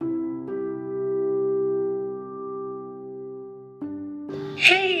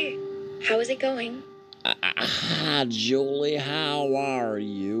Hey, how is it going? Hi, Julie, how are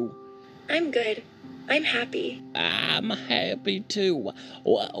you? I'm good. I'm happy. I'm happy too.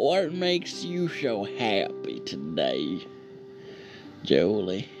 What makes you so happy today,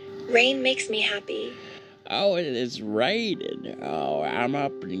 Julie? Rain makes me happy. Oh, it's raining. Oh, I'm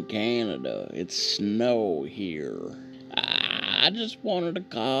up in Canada. It's snow here. I just wanted to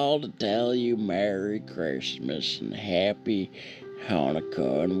call to tell you Merry Christmas and Happy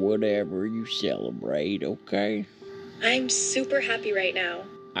Hanukkah and whatever you celebrate, okay? I'm super happy right now.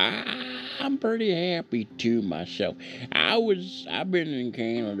 I'm pretty happy too myself. I've been in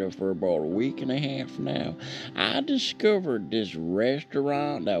Canada for about a week and a half now. I discovered this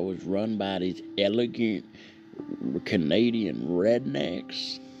restaurant that was run by these elegant Canadian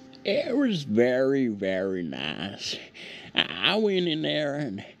rednecks. It was very, very nice. I went in there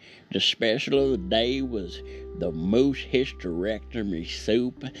and the special of the day was the moose hysterectomy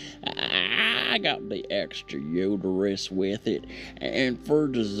soup. I got the extra uterus with it. And for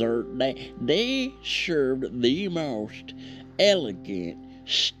dessert, they served the most elegant,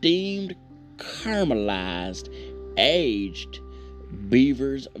 steamed, caramelized, aged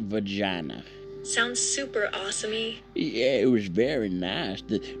beaver's vagina. Sounds super awesome-y. Yeah, it was very nice.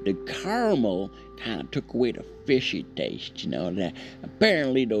 The caramel kind of took away the fishy taste, you know. And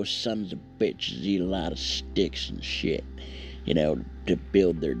apparently those sons of bitches eat a lot of sticks and shit, you know, to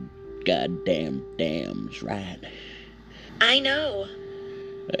build their goddamn dams, right? I know.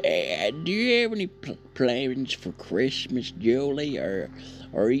 Do you have any plans for Christmas, Julie, or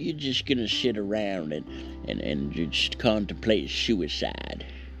are you just gonna sit around and just contemplate suicide?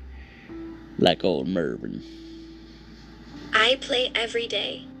 Like old Mervin. I play every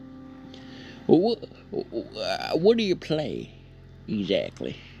day. What do you play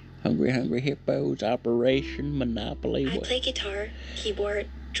exactly? Hungry Hippos, Operation Monopoly? I play guitar, keyboard,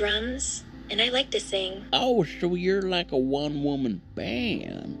 drums, and I like to sing. Oh, so you're like a one-woman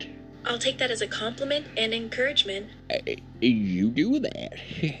band. I'll take that as a compliment and encouragement. You do that.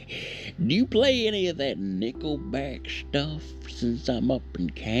 Do you play any of that Nickelback stuff since I'm up in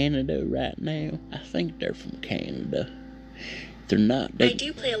Canada right now? I think they're from Canada. They're not. I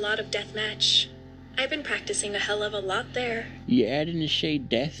do play a lot of deathmatch. I've been practicing a hell of a lot there. Yeah, I didn't say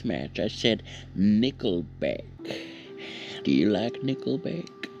deathmatch. I said Nickelback. Do you like Nickelback?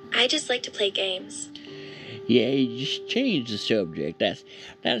 I just like to play games. Yeah, you just change the subject. That's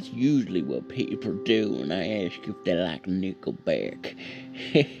usually what people do when I ask if they like Nickelback.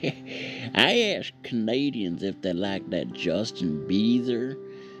 I ask Canadians if they like that Justin Bieber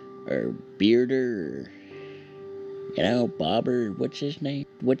or Bearder or, you know, Bobber. What's his name?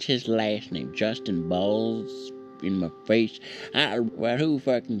 What's his last name? Justin Balls in my face. Well, who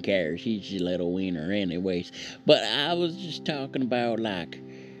fucking cares? He's a little wiener anyways. But I was just talking about, like,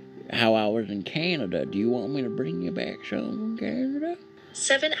 how I was in Canada. Do you want me to bring you back some from Canada?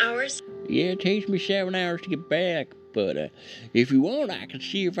 7 hours? Yeah, it takes me 7 hours to get back. But if you want, I can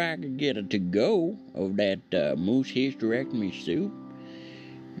see if I can get a to-go of that moose hysterectomy soup.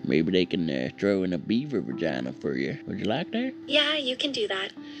 Maybe they can throw in a beaver vagina for you. Would you like that? Yeah, you can do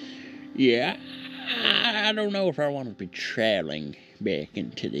that. Yeah, I don't know if I want to be traveling back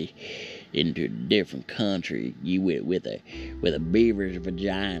into a different country with a beaver's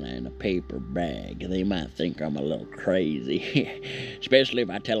vagina in a paper bag. They might think I'm a little crazy, especially if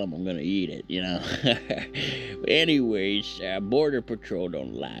I tell them I'm gonna eat it, you know. Anyways, Border Patrol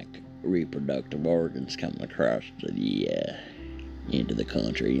don't like reproductive organs coming across into the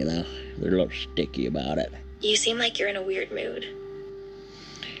country, you know. They're a little sticky about it. You seem like you're in a weird mood.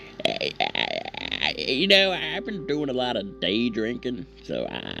 You know, I've been doing a lot of day drinking, so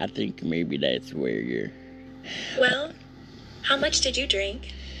I think maybe that's where you're... Well, how much did you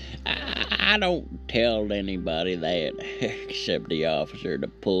drink? I don't tell anybody that, except the officer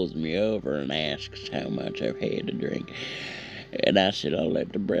that pulls me over and asks how much I've had to drink. And I said, I'll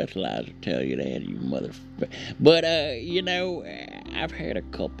let the breathalyzer tell you that, you motherfucker. But, you know, I've had a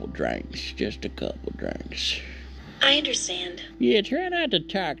couple drinks, just a couple drinks. I understand. Yeah, try not to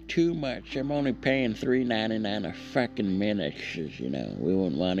talk too much. I'm only paying $3.99 a fucking minute, 'cause, you know, we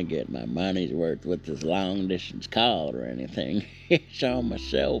wouldn't want to get my money's worth with this long-distance call or anything. It's on my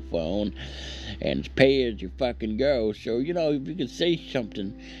cell phone, and it's pay as you fucking go. So, you know, if you could say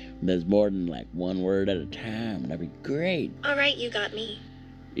something that's more than, like, one word at a time, that'd be great. All right, you got me.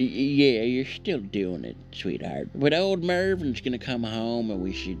 Yeah, you're still doing it, sweetheart. But old Mervin's gonna come home and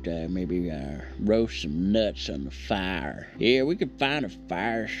we should maybe roast some nuts on the fire. Yeah, we could find a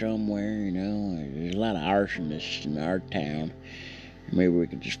fire somewhere, you know. There's a lot of arsonists in our town. Maybe we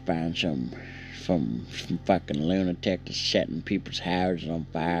could just find some fucking lunatic that's setting people's houses on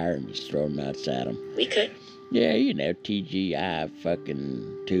fire and just throw nuts at them. We could. Yeah, TGI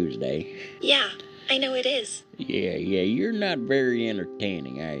fucking Tuesday. Yeah, I know it is. Yeah, you're not very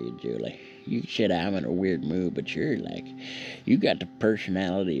entertaining, are you, Julie? You said I'm in a weird mood, but you're like, you got the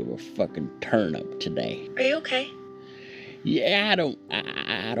personality of a fucking turnip today. Are you okay? Yeah, I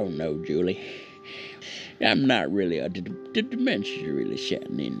don't know, Julie. I'm not really, the dementia's really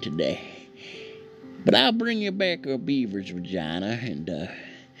setting in today. But I'll bring you back a beaver's vagina, and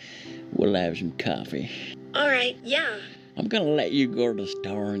we'll have some coffee. All right, yeah. I'm gonna let you go to the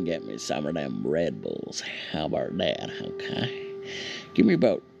store and get me some of them Red Bulls. How about that, okay? Give me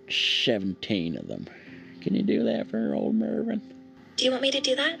about 17 of them. Can you do that for old Mervyn? Do you want me to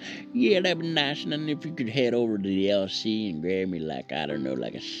do that? Yeah, that'd be nice. And then if you could head over to the LC and grab me like, I don't know,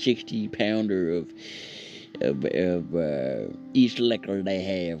 like a 60-pounder of East liquor they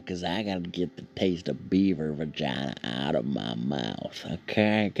have, because I gotta get the taste of beaver vagina out of my mouth,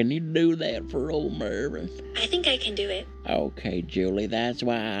 okay? Can you do that for old Mervyn? I think I can do it. Okay, Julie, that's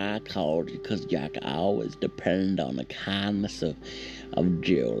why I called you, because I can always depend on the kindness of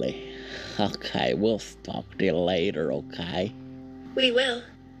Julie. Okay, we'll talk to you later, okay? We will.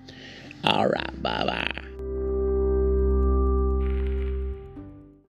 All right, bye-bye.